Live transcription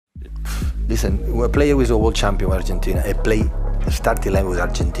Listen, when a player who is a world champion with Argentina, starting line with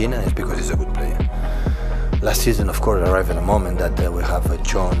Argentina is because he's a good player. Last season, of course, arrived in a moment that we have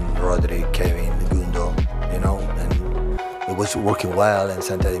John, Rodri, Kevin, Gundo, and it was working well in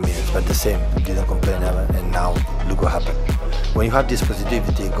 70 minutes, but the same, didn't complain ever, and now look what happened. When you have this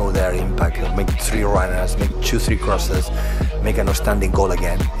positivity, go there, impact, make 3 runners, make 2-3 crosses, make an outstanding goal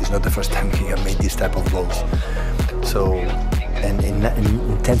again. It's not the first time he made this type of goals. So, and in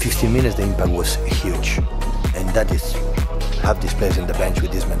 10-15 minutes, the impact was huge, and that is have these players in the bench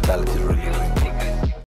with this mentality is really, really important.